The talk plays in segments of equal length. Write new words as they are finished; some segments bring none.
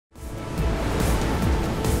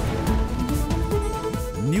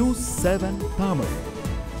7 தமிழ்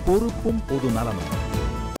பொறுப்பும் பொது நலமும்.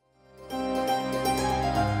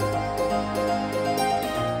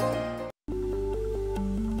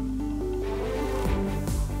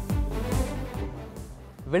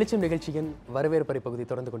 வெளிச்சம் நிகழ்ச்சியின் வரவேற்பறை பகுதி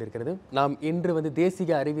தொடர்ந்து கொண்டிருக்கிறது. நாம் இன்று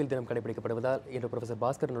தேசிய அறிவியல் தினம் கடைபிடிக்கப்படுவதால் இன்று ப்ரொஃபசர்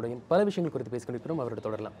பாஸ்கரனுடைய பல விஷயங்கள் குறித்து பேசிக்கொண்டிருக்கிறோம். அவரோட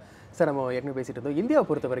தொடரலாம். சார், நம்ம ஏற்கனவே பேசிட்டு இருந்தோம், இந்தியாவை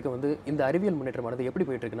பொறுத்த வரைக்கும் இந்த அறிவியல் முன்னேற்றமானது எப்படி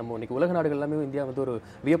போயிட்டு இருக்கு? நம்ம இன்னைக்கு உலக நாடுகள் எல்லாமே இந்தியா ஒரு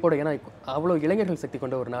வியப்போட, ஏன்னா அவ்வளோ இளைஞர்கள் சக்தி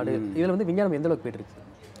கொண்ட ஒரு நாடு. இதில் விஞ்ஞானம் எந்த அளவுக்கு போயிட்டு இருக்கு?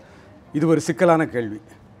 இது ஒரு சிக்கலான கேள்வி.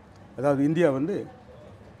 அதாவது இந்தியா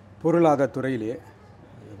பொருளாதார துறையிலே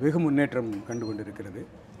வெகு முன்னேற்றம் கண்டு கொண்டிருக்கிறது.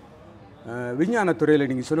 விஞ்ஞான துறையில்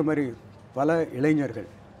நீங்கள் சொன்ன மாதிரி பல இளைஞர்கள்,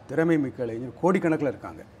 திறமை மிக்க இளைஞர் கோடிக்கணக்கில்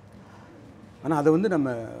இருக்காங்க. ஆனால் அதை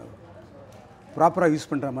நம்ம ப்ராப்பராக யூஸ்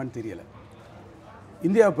பண்ணுறோமான்னு தெரியலை.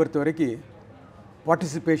 இந்தியாவை பொறுத்த வரைக்கும்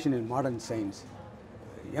பார்ட்டிசிபேஷன் இன் மாடர்ன் சயின்ஸ்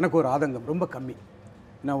எனக்கு ஒரு ஆதங்கம் ரொம்ப கம்மி.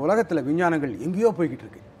 ஏன்னா உலகத்தில் விஞ்ஞானங்கள் எங்கேயோ போய்கிட்டு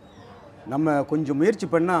இருக்கு. நம்ம கொஞ்சம் முயற்சி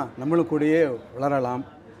பண்ணால் நம்மளும் கூடயே வளரலாம்,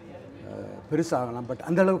 பெருசாகலாம். பட்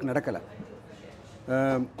அந்த அளவுக்கு நடக்கலை.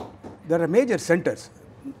 There are major centres.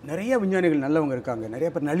 நிறைய விஞ்ஞானிகள் நல்லவங்க இருக்காங்க, நிறைய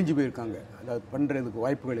பேர் நலிஞ்சு போயிருக்காங்க. அதாவது பண்ணுறதுக்கு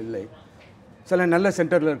வாய்ப்புகள் இல்லை. சில நல்ல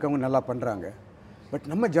சென்டரில் இருக்கவங்க நல்லா பண்ணுறாங்க. பட்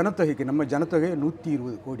நம்ம ஜனத்தொகை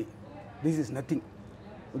 120 கோடி. This is nothing.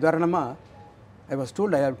 உதாரணமாக I was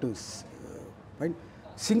told I have to find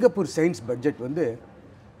Singapore science budget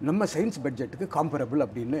நம்ம சயின்ஸ் பட்ஜெட்டுக்கு காம்பரபிள்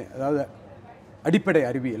அப்படின்னு, அதாவது அடிப்படை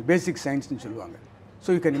அறிவியல், பேசிக் சயின்ஸ்னு சொல்லுவாங்க.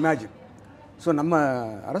 So you can imagine. So நம்ம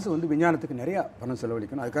அரசு விஞ்ஞானத்துக்கு நிறையா பணம்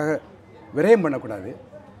செலவழிக்கணும். அதுக்காக விரயம் பண்ணக்கூடாது,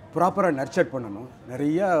 ப்ராப்பராக நர்ச்சர் பண்ணணும்.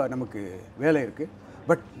 நிறையா நமக்கு வேலை இருக்குது.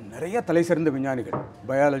 பட் நிறையா தலை சிறந்த விஞ்ஞானிகள்,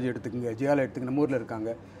 பயாலஜி எடுத்துக்கங்க, ஜியாலஜி எடுத்துக்க, நம்ம ஊரில் இருக்காங்க,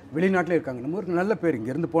 வெளிநாட்டில் இருக்காங்க. நம்ம ஊருக்கு நல்ல பேர்.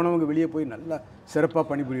 இங்கேருந்து போனவங்க வெளியே போய் நல்லா சிறப்பாக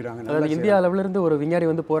பணிபுரிகிறாங்க. அதாவது இந்தியா அளவிலிருந்து ஒரு விஞ்ஞானி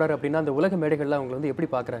போகிறாரு அப்படின்னா அந்த உலக மேடைகளில் அவங்க எப்படி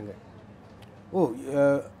பார்க்குறாங்க?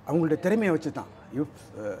 அவங்களுடைய திறமையை வச்சு தான். If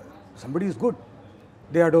somebody is good,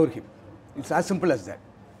 they adore him. It's as simple as that.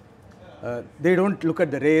 They don't look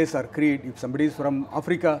at the race or creed. If somebody is from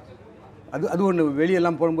Africa, அது ஒன்று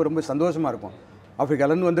வெளியெல்லாம் போகும்போது ரொம்ப சந்தோஷமாக இருக்கும்.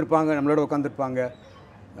 ஆஃப்ரிக்காலேருந்து வந்திருப்பாங்க, நம்மளோட உட்காந்துருப்பாங்க,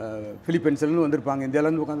 ஃபிலிப்பைன்ஸ்லேருந்து வந்திருப்பாங்க,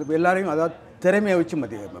 இந்தியாவிலேருந்து உட்காந்துருப்பாங்க. எல்லாரையும் அதாவது திறமையை வச்சு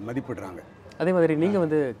மதிப்பிடுறாங்க. அதே மாதிரி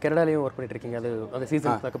நீங்கள் கனடாலையும் ஒர்க் பண்ணிட்டு இருக்கீங்க. அந்த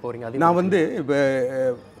சீசன் பார்க்க போகிறீங்க. நான் இப்போ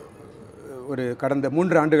ஒரு கடந்த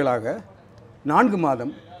 3 ஆண்டுகளாக 4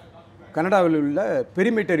 மாதம் கனடாவில் உள்ள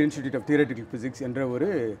perimeter institute of theoretical physics என்ற ஒரு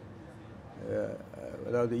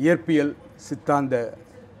அதாவது இயற்பியல் சித்தாந்த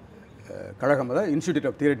கழகம், அதாவது இன்ஸ்டிடியூட்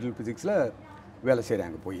ஆஃப் தியரட்டிக்கல் ஃபிசிக்ஸில் வேலை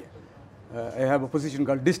செய்கிறாங்க. போய் I have a position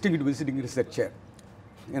call distinct visiting researcher.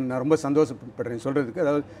 நான் ரொம்ப சந்தோஷப்படுறேன் சொல்கிறதுக்கு.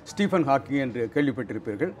 அதாவது ஸ்டீஃபன் ஹாக்கிங் என்று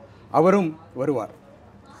கேள்விப்பட்டிருப்பீர்கள், அவரும் வருவார்.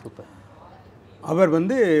 சூப்பர். அவர்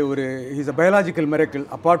ஒரு is a biological miracle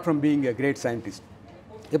apart from being a great scientist.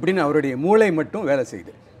 எப்படின்னு அவருடைய மூளை மட்டும் வேலை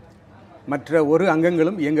செய்யுது, மற்ற ஒரு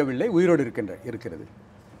அங்கங்களும் இயங்கவில்லை, உயிரோடு இருக்கிறது.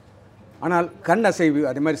 ஆனால் கண் அசைவு,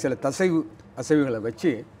 அதே மாதிரி சில அசைவுகளை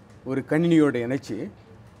வச்சு ஒரு கணினியோடு இணைச்சி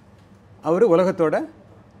அவர் உலகத்தோட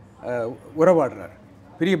உறவாடுறார்.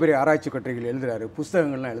 பெரிய பெரிய ஆராய்ச்சி கட்டுரைகள் எழுதுகிறாரு,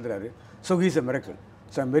 புஸ்தகங்கள்லாம் எழுதுகிறாரு. So he's a miracle.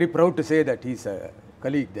 So I'm very proud to say that he's a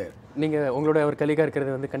colleague தேர். நீங்கள் உங்களோட ஒரு கலீகாக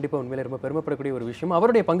இருக்கிறது கண்டிப்பாக உண்மையிலே ரொம்ப பெருமைப்படக்கூடிய ஒரு விஷயம்.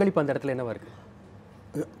 அவருடைய பங்களிப்பு அந்த இடத்துல என்னவா இருக்குது?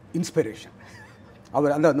 இன்ஸ்பிரேஷன்.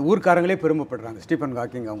 அவர் அந்த ஊர்க்காரங்களே பெருமைப்படுறாங்க. ஸ்டீஃபன்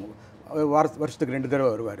ஹாக்கிங் அவங்க வருஷத்துக்கு 2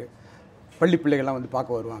 தடவை வருவார். பள்ளி பிள்ளைகள்லாம்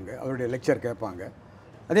பார்க்க வருவாங்க, அவருடைய லெக்சர் கேட்பாங்க.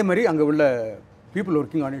 அதே மாதிரி அங்கே உள்ள people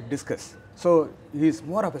working on it discuss. So he is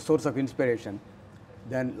more of a source of inspiration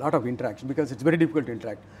than lot of interaction, because it's very difficult to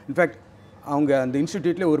interact. In fact, அவங்க அந்த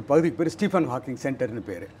இன்ஸ்டிடியூட்டில் ஒரு பகுதிக்கு பேர் ஸ்டீஃபன் ஹாக்கிங் சென்டர்னு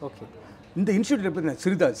பேர். ஓகே. இந்த இன்ஸ்டிடியூட்டை பற்றி நான்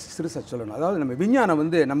சிறுசாக சொல்லணும். அதாவது நம்ம விஞ்ஞானம்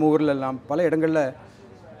நம்ம ஊரில் எல்லாம் பல இடங்களில்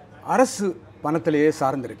அரசு பணத்திலேயே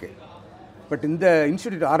சார்ந்திருக்கு. பட் இந்த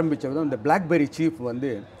இன்ஸ்டிடியூட் ஆரம்பித்தவர் இந்த பிளாக்பெரி சீஃப்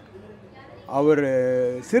அவர்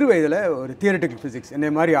சிறு வயதில் ஒரு தியரட்டிக்கல் ஃபிசிக்ஸ் என்னை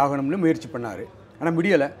மாதிரி ஆகணும்னு முயற்சி பண்ணார். ஆனால்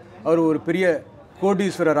முடியலை. அவர் ஒரு பெரிய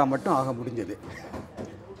கோடீஸ்வரராக மட்டும் ஆக முடிஞ்சது.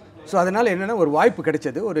 ஸோ அதனால் என்னென்னா ஒரு வாய்ப்பு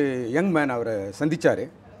கிடைச்சது. ஒரு யங் மேன் அவரை சந்தித்தார்.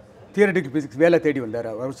 தியரட்டிக்கல் ஃபிசிக்ஸ் வேலை தேடி வந்தார்.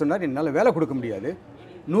 அவர் சொன்னார், என்னால் வேலை கொடுக்க முடியாது,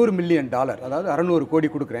 $100 மில்லியன், அதாவது 600 கோடி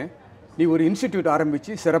கொடுக்குறேன், நீ ஒரு இன்ஸ்டிடியூட்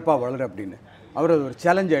ஆரம்பித்து சிறப்பாக வளர அப்படின்னு. அவர் அது ஒரு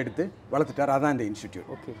சேலஞ்சாக எடுத்து வளர்த்துட்டார். அதான் இந்த இன்ஸ்டிடியூட்.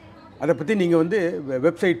 ஓகே. அதை பற்றி நீங்கள்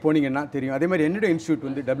வெப்சைட் போனீங்கன்னா தெரியும். அதே மாதிரி என்னோட இன்ஸ்டியூட்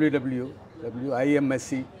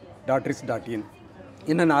www.imsc.ris.in.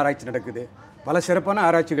 என்னென்ன ஆராய்ச்சி நடக்குது, பல சிறப்பான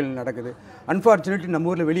ஆராய்ச்சிகள் நடக்குது. அன்ஃபார்ச்சுனேட்லி நம்ம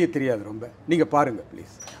ஊரில் வெளியே தெரியாது ரொம்ப. நீங்கள் பாருங்கள்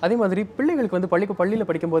ப்ளீஸ். அதே மாதிரி பிள்ளைகளுக்கு பள்ளியில்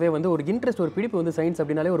படிக்கும் போதே ஒரு இன்ட்ரெஸ்ட், ஒரு பிடிப்பு சயின்ஸ்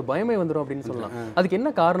அப்படின்னாலே ஒரு பயமே வந்துடும் அப்படின்னு சொல்லலாம். அதுக்கு என்ன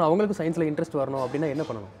காரணம்? அவங்களுக்கு சயின்ஸில் இன்ட்ரெஸ்ட் வரணும் அப்படின்னா என்ன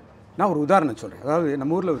பண்ணணும்? நான் ஒரு உதாரணம் சொல்கிறேன். அதாவது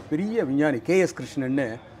நம்ம ஊரில் ஒரு பெரிய விஞ்ஞானி KS கிருஷ்ணன்னு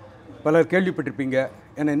பலர் கேள்விப்பட்டிருப்பீங்க.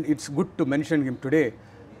 and it's good to mention him today.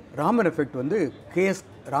 Raman effect வந்து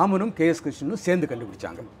ராமனும் KS கிருஷ்ணனும் சேர்ந்து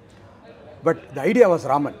கண்டுபிடிச்சாங்க. But the idea was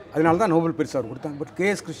Raman. அதனால தான் நோபல் பரிசு அவர் கொடுத்தாங்க. But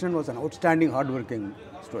KS Krishnan was an outstanding hard working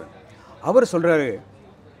student. அவர் சொல்கிறாரு,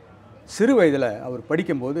 சிறு வயதில் அவர்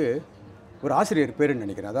படிக்கும்போது ஒரு ஆசிரியர் பேருன்னு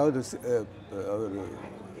நினைக்கிறேன், அதாவது அவர்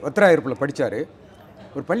வத்திராயிருப்பில் படித்தார்.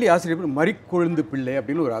 ஒரு பள்ளி ஆசிரியர் மறிக்கொழுந்து பிள்ளை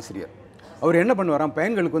அப்படின்னு ஒரு ஆசிரியர். அவர் என்ன பண்ணுவாராம்,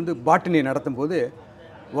 பையன்களுக்கு வந்து பாட்டனி நடத்தும் போது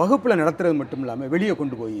வகுப்பில் நடத்துறது மட்டும் இல்லாமல் வெளியே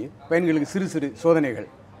கொண்டு போய் பையன்களுக்கு சிறு சிறு சோதனைகள்,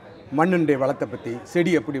 மண்ணுடைய வளத்தை பற்றி,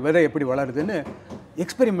 செடி எப்படி, விதை எப்படி வளருதுன்னு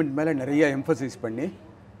எக்ஸ்பெரிமெண்ட் மேலே நிறைய எம்ஃபசைஸ் பண்ணி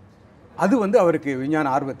அது வந்து அவருக்கு விஞ்ஞான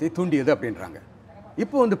ஆர்வத்தை தூண்டியது அப்படின்றாங்க.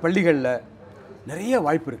 இப்போ வந்து பள்ளிகளில் நிறைய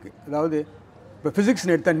வாய்ப்பு இருக்குது. அதாவது இப்போ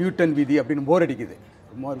ஃபிசிக்ஸ்னு எடுத்தால் நியூட்டன் விதி அப்படின்னு போர் அடிக்குது,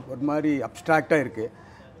 ஒரு மாதிரி அப்ட்ராக்டாக இருக்குது.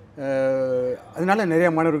 அதனால நிறைய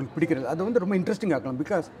மாணவர்களுக்கு பிடிக்கிறது. அது வந்து ரொம்ப இன்ட்ரெஸ்டிங் ஆக்கலாம்.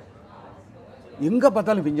 பிகாஸ் எங்கே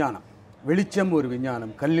பார்த்தாலும் விஞ்ஞானம், வெளிச்சம் ஒரு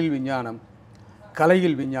விஞ்ஞானம், கல்லில் விஞ்ஞானம்,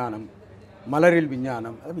 கலையில் விஞ்ஞானம், மலரில்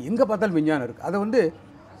விஞ்ஞானம், அது எங்கே பார்த்தாலும் விஞ்ஞானம் இருக்குது. அதை வந்து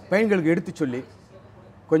பையன்களுக்கு எடுத்து சொல்லி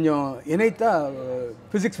கொஞ்சம் இணைத்தா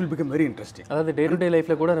physics will become very interesting. அதாவது டே டு டே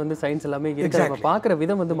லைஃப்பில் கூட வந்து சயின்ஸ் எல்லாமே பார்க்குற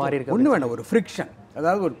விதம் வந்து மாறி இருக்கு. ஒன்று வேணாம், ஒரு ஃப்ரிக்ஷன்,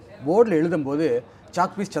 அதாவது ஒரு போர்டில் எழுதும்போது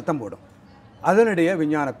சாக் பீஸ் சத்தம் போடும், அதனுடைய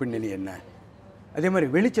விஞ்ஞான பின்னணி என்ன, அதே மாதிரி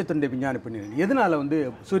வெளிச்சத்தினுடைய விஞ்ஞான பின்னணி எதனால் வந்து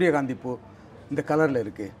சூரியகாந்தி பூ இந்த கலரில்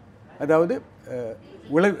இருக்குது, அதாவது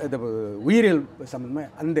உயிரியல் சம்மந்தமாக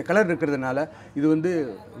அந்த கலர் இருக்கிறதுனால இது வந்து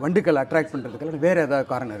வண்டுக்களை அட்ராக்ட் பண்ணுறதுக்கெல்லாம் வேறு ஏதாவது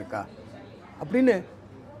காரணம் இருக்கா அப்படின்னு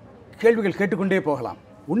கேள்விகள் கேட்டுக்கொண்டே போகலாம்.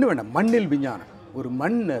 ஒன்று வேண்டாம், மண்ணில் விஞ்ஞானம். ஒரு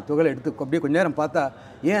மண் துகளை எடுத்து அப்படியே கொஞ்ச நேரம் பார்த்தா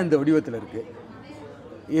ஏன் அந்த வடிவத்தில் இருக்குது,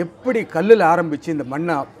 எப்படி கல்லில் ஆரம்பித்து இந்த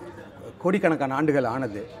மண்ணை கோடிக்கணக்கான ஆண்டுகள்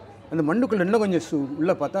ஆனது, அந்த மண்ணுக்குள்ளே இன்னும் கொஞ்சம்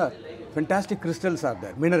உள்ளே பார்த்தா ஃபென்டாஸ்டிக் கிறிஸ்டல்ஸ் ஆர்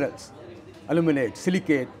தேர், மினரல்ஸ், அலுமினேட்,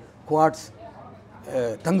 சிலிகேட், குவாட்ஸ்,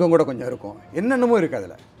 தங்கம் கூட கொஞ்சம் இருக்கும், என்னென்னமோ இருக்குது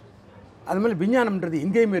அதில். அது மாதிரி விஞ்ஞானம்ன்றது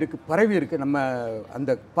எங்கேயுமே இருக்குது, பரவி இருக்குது. நம்ம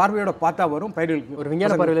அந்த பார்வையோட பார்த்தா வரும் பயிர்களுக்கு. ஒரு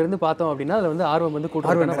விஞ்ஞான பார்வையிலேருந்து பார்த்தோம் அப்படின்னா அதில் வந்து ஆர்வம் வந்து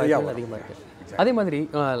கூட்டுறதுக்கான வாய்ப்புகள் அதிகமாக இருக்குது. அதே மாதிரி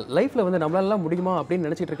லைஃப்பில் வந்து நம்மளாலாம் முடியுமா அப்படின்னு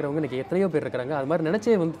நினச்சிட்டு இருக்கிறவங்க இன்றைக்கி எத்தனையோ பேர் இருக்கிறாங்க. அது மாதிரி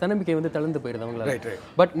நினச்சே வந்து தன்னம்பிக்கை வந்து தளர்ந்து போயிருது அவங்களால.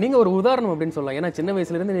 பட் நீங்கள் ஒரு உதாரணம் அப்படின்னு சொல்லலாம். ஏன்னா சின்ன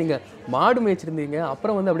வயசுலேருந்து நீங்கள் மாடு மேய்ச்சிருந்தீங்க,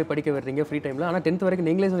 அப்புறம் வந்து அப்படி படிக்க வர்றீங்க ஃப்ரீ டைமில். ஆனால் 10th வரைக்கும்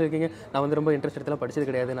நீங்களே சொல்லியிருக்கீங்க, நான் வந்து ரொம்ப இன்ட்ரெஸ்ட் எடுத்துலாம் படிச்சது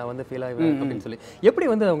கிடையாது, நான் வந்து ஃபீல் ஆகுவேன் அப்படின்னு சொல்லி. எப்படி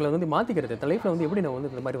வந்து அவங்களை வந்து மாற்றிக்கிறது லைஃப்பில் வந்து எப்படி நான்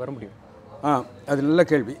வந்து இந்த மாதிரி வர முடியும்? அது நல்ல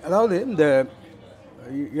கேள்வி. அதாவது இந்த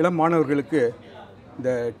இளம் மாணவர்களுக்கு இந்த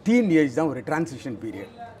டீன் ஏஜ் தான் ஒரு டிரான்சிஷன்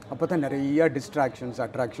பீரியட். அப்போ தான் நிறையா டிஸ்ட்ராக்ஷன்ஸ்,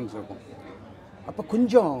 அட்ராக்ஷன்ஸ் இருக்கும். அப்போ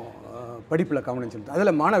கொஞ்சம் படிப்பில் கவனம் செலுத்து.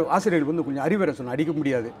 அதில் ஆசிரியர்கள் வந்து கொஞ்சம் அறிவுரை சொன்ன அடிக்க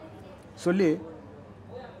முடியாது சொல்லி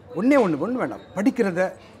ஒன்று வேண்டாம், படிக்கிறத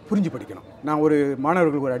புரிஞ்சு படிக்கணும். நான் ஒரு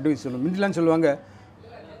மாணவர்களுக்கு ஒரு அட்வைஸ் சொல்லுவேன். முந்திலாம் சொல்லுவாங்க,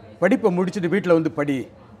 படிப்பை முடிச்சுட்டு வீட்டில் வந்து படி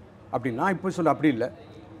அப்படின்னா, இப்போ சொல்ல அப்படி இல்லை.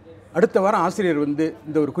 அடுத்த வாரம் ஆசிரியர் வந்து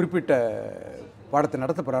இந்த ஒரு குறிப்பிட்ட பாடத்தை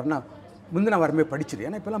நடத்த போகிறாருன்னா முந்தின வாரமே படிச்சிரு.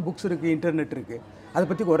 ஏன்னா இப்போலாம் புக்ஸ் இருக்குது, இன்டர்நெட் இருக்குது, அதை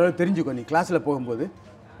பற்றி ஓரளவு தெரிஞ்சுக்கோ, நீ கிளாஸில் போகும்போது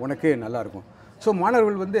உனக்கு நல்லாயிருக்கும். ஸோ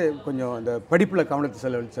மாணவர்கள் வந்து கொஞ்சம் இந்த படிப்பில் கவனத்தை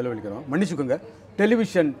செலவழிக்கிறோம். மன்னிச்சுக்கோங்க,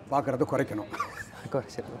 டெலிவிஷன் பார்க்குறத குறைக்கணும்.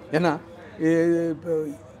 ஏன்னா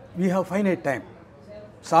வி ஹவ் ஃபைனைட் டைம்.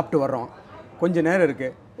 சாப்பிட்டு வர்றோம், கொஞ்சம் நேரம்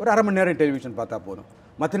இருக்குது, ஒரு அரை மணி நேரம் டெலிவிஷன் பார்த்தா போதும்.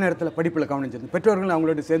 மற்ற நேரத்தில் படிப்பில் கவனம் செலுத்து. பெற்றோர்கள்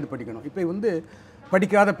அவங்களோட சேர்ந்து படிக்கணும். இப்போ வந்து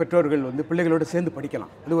படிக்காத பெற்றோர்கள் வந்து பிள்ளைகளோடு சேர்ந்து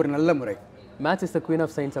படிக்கலாம். அது ஒரு நல்ல முறை. Maths is the queen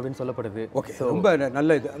of science அப்படின்னு சொல்லப்படுது. ஓகே, ரொம்ப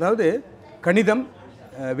நல்ல இது. அதாவது கணிதம்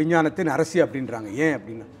விஞ்ஞானத்தின் அரசி அப்படின்றாங்க. ஏன்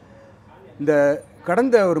அப்படின்னா, இந்த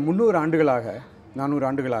கடந்த ஒரு 300 ஆண்டுகளாக 400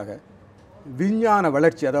 ஆண்டுகளாக விஞ்ஞான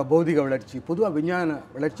வளர்ச்சி, அதாவது பௌதிக வளர்ச்சி, பொதுவாக விஞ்ஞான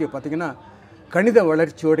வளர்ச்சியை பார்த்திங்கன்னா கணித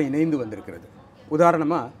வளர்ச்சியோடு இணைந்து வந்திருக்கிறது.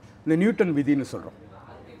 உதாரணமாக இந்த நியூட்டன் விதின்னு சொல்கிறோம்,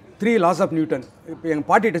 3 laws ஆஃப் நியூட்டன். இப்போ எங்கள்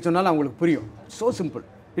பாட்டிகிட்ட சொன்னாலும் அவங்களுக்கு புரியும். So simple,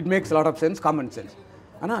 it makes lot of sense, common sense.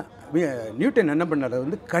 ஆனால் நியூட்டன் என்ன பண்ணார்,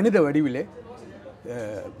 வந்து கணித வடிவிலே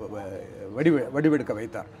வடிவெடுக்க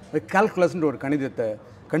வைத்தார். கால்குலஸ்ன்ற ஒரு கணிதத்தை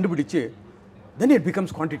கண்டுபிடிச்சு தென் இட்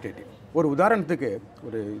பிகம்ஸ் குவான்டிடேட்டிவ். ஒரு உதாரணத்துக்கு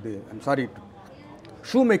ஒரு இது, I'm sorry,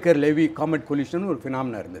 Shoemaker Levy Comet collision ஒரு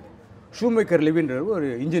ஃபினாமினா இருந்தது. ஷூமேக்கர் லெவின்ற ஒரு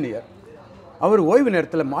இன்ஜினியர். அவர் ஓய்வு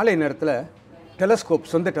நேரத்தில், மாலை நேரத்தில் டெலஸ்கோப்,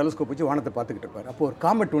 சொந்த டெலஸ்கோப் வச்சு வானத்தை பார்த்துக்கிட்டு இருப்பார். அப்போ ஒரு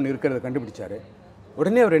காமெட் ஒன்று இருக்கிறத கண்டுபிடிச்சார்.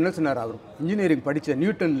 உடனே அவர் என்ன சொன்னார், அவர் இன்ஜினியரிங் படித்த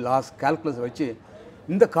நியூட்டன் லாஸ் கால்குலஸ் வச்சு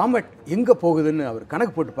இந்த காமெட் எங்கே போகுதுன்னு அவர்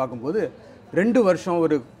கணக்கு போட்டு பார்க்கும்போது 2 வருஷம்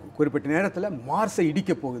ஒரு குறிப்பிட்ட நேரத்தில் மார்ஸை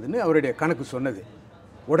இடிக்க போகுதுன்னு அவருடைய கணக்கு சொன்னது.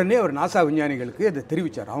 உடனே அவர் நாசா விஞ்ஞானிகளுக்கு அதை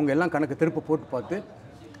தெரிவித்தார். அவங்க எல்லாம் கணக்கு திருப்ப போட்டு பார்த்து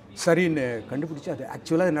சரின்னு கண்டுபிடிச்சி அது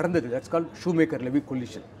ஆக்சுவலாக நடந்தது. That's called Shoemaker Levy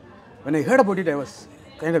collision. when I heard about it, I was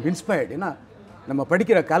kind of inspired. ஏன்னா நம்ம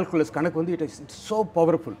படிக்கிற கால்குலஸ் கணக்கு வந்து இட் இஸ் ஸோ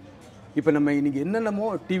பவர்ஃபுல். இப்போ நம்ம இன்றைக்கி என்னென்னமோ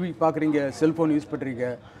டிவி பார்க்குறீங்க, செல்ஃபோன் யூஸ் பண்ணுறீங்க,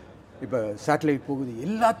 இப்போ சேட்டலைட் போகுது,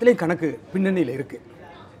 எல்லாத்துலேயும் கணக்கு பின்னணியில் இருக்குது.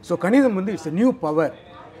 ஸோ கணிதம் வந்து it's a new power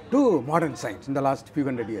to modern science இந்த லாஸ்ட் few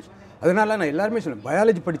hundred years. அதனால் நான் எல்லாருமே சொல்லுவேன்,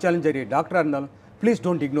 பயாலஜி படித்தாலும் சரி, டாக்டராக இருந்தாலும் please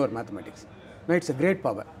don't ignore mathematics. It's a great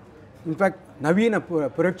power. In fact நவீன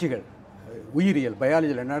புரட்சிகள் உயிரியல்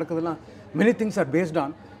பயாலஜியில் நடக்குதுலாம் Many things are based on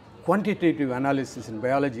quantitative analysis in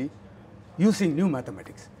biology using new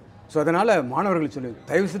mathematics. So அதனால் மாணவர்கள் சொல்லி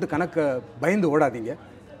தயவுசெய்து கணக்கை பயந்து ஓடாதீங்க.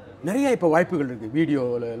 நிறைய இப்போ வாய்ப்புகள் இருக்குது.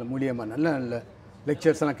 வீடியோவில் மூலியமாக நல்ல நல்ல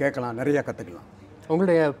லெக்சர்ஸ் எல்லாம் கேட்கலாம், நிறையா கற்றுக்கலாம்.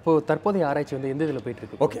 உங்களுடைய இப்போது தற்போதைய ஆராய்ச்சி வந்து எந்த இதில்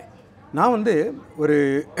போயிட்டுருக்கு? ஓகே, நான் வந்து ஒரு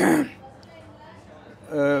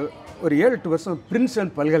 7-8 வருஷம்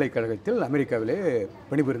பிரின்ஸ்டன் பல்கலைக்கழகத்தில் அமெரிக்காவிலே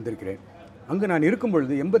பணிபுரிந்திருக்கிறேன். அங்கு நான் இருக்கும்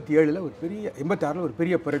பொழுது 86 ஒரு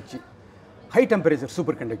பெரிய புரட்சி, ஹை டெம்பரேச்சர்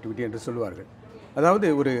சூப்பர் கண்டக்டிவிட்டி என்று சொல்லுவார்கள். அதாவது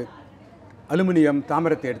ஒரு அலுமினியம்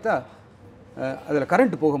தாமிரத்தை எடுத்தால் அதில்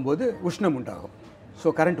கரண்ட் போகும்போது உஷ்ணம் உண்டாகும். ஸோ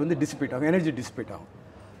கரண்ட் வந்து டிசிபேட் ஆகும், எனர்ஜி டிசிபேட் ஆகும்.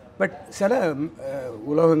 பட் சில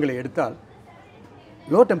உலோகங்களை எடுத்தால்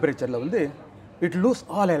லோ டெம்பரேச்சரில் வந்து it loose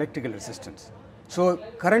all electrical resistance. So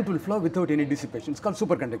current will flow without any dissipation. It's call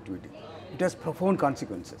super conductivity. It has profound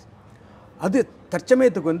consequences. அது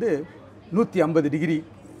தற்சமயத்துக்கு வந்து 150 டிகிரி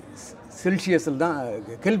செல்சியஸில் தான்,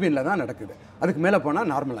 கெல்வினில் தான் நடக்குது. அதுக்கு மேலே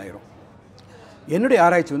போனால் நார்மல் ஆயிரும். என்னுடைய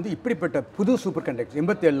ஆராய்ச்சி வந்து இப்படிப்பட்ட புது சூப்பர் கண்டக்டர்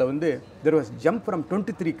 87 வந்து there was jump from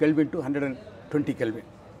 23 kelvin to 120 kelvin.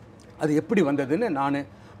 அது எப்படி வந்ததுன்னு நான்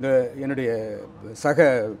என்னுடைய சக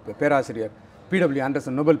பேராசிரியர் பிடபிள்யூ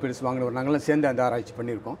ஆண்டர்சன் நோபல் பரிசு வாங்கினவர் நாங்கள்லாம் சேர்ந்து அந்த ஆராய்ச்சி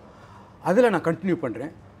பண்ணியிருக்கோம். அதில் நான் கண்டினியூ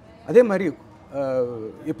பண்ணுறேன். அதே மாதிரி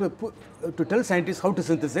இப்போ to tell scientist how to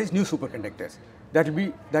synthesise new super conductors that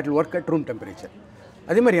will work at room temperature.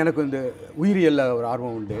 அதே மாதிரி எனக்கு இந்த உயிரியலில் ஒரு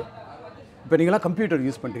ஆர்வம் உண்டு. இப்போ நீங்களாம் கம்ப்யூட்டர்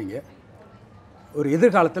யூஸ் பண்ணுறீங்க. ஒரு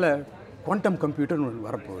எதிர்காலத்தில் குவாண்டம் கம்ப்யூட்டர்னு ஒன்று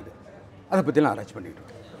வரப்போகுது. அதை பற்றிலாம் ஆராய்ச்சி பண்ணிகிட்டு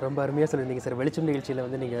இருக்கேன். ரொம்ப அருமையாக சொல்லியிருந்தீங்க சார். வெளிச்சம் நிகழ்ச்சியில்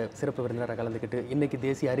வந்து நீங்கள் சிறப்பு விருந்தினராக கலந்துக்கிட்டு இன்றைக்கி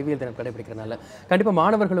தேசிய அறிவியல் தினம் கடைபிடிக்கிறனால கண்டிப்பாக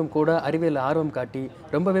மாணவர்களும் கூட அறிவியல் ஆர்வம் காட்டி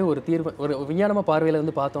ரொம்பவே ஒரு விஞ்ஞானமாக பார்வையில்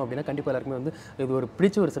வந்து பார்த்தோம் அப்படின்னா கண்டிப்பாக எல்லாருக்குமே வந்து இது ஒரு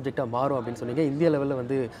பிடிச்ச ஒரு சப்ஜெக்டாக மாறும் அப்படின்னு சொன்னீங்க. இந்திய லெவலில்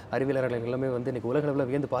வந்து அறிவியலாளர்கள் எல்லாமே வந்து இன்றைக்கி உலக அளவில்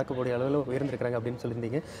வியந்து பார்க்கக்கூடிய அளவில் உயர்ந்திருக்கிறாங்க அப்படின்னு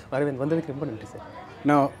சொல்லியிருந்தீங்க. வரவேன் வந்ததுக்கு ரொம்ப நன்றி சார்.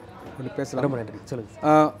 நான் ஒன்று பேசலாம். ரொம்ப நன்றி.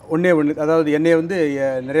 சொல்லுங்கள். ஒன்று அதாவது என்னை வந்து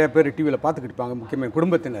நிறைய பேர் டிவியில் பார்த்துக்கிட்டு இருப்பாங்க, முக்கியமாக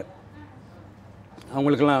குடும்பத்தினர்.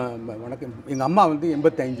 அவங்களுக்கெல்லாம் வணக்கம். எங்கள் அம்மா வந்து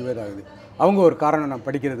 85 வயது ஆகுது. அவங்க ஒரு காரணம் நான்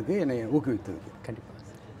படிக்கிறதுக்கு என்னை ஊக்குவித்ததுக்கு. கண்டிப்பாக.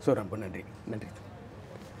 ஸோ ரொம்ப நன்றி. நன்றி.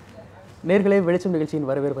 நேர்களே, வெளிச்சம் நிகழ்ச்சியின்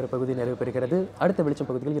வரவேற்பு பகுதி நிறைவு பெறுகிறது. அடுத்த வெளிச்சம்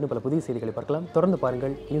பகுதியில் இன்னும் பல புதிய செய்திகளை பார்க்கலாம். தொடர்ந்து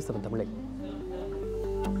பாருங்கள் நியூஸ் 7 தமிழை.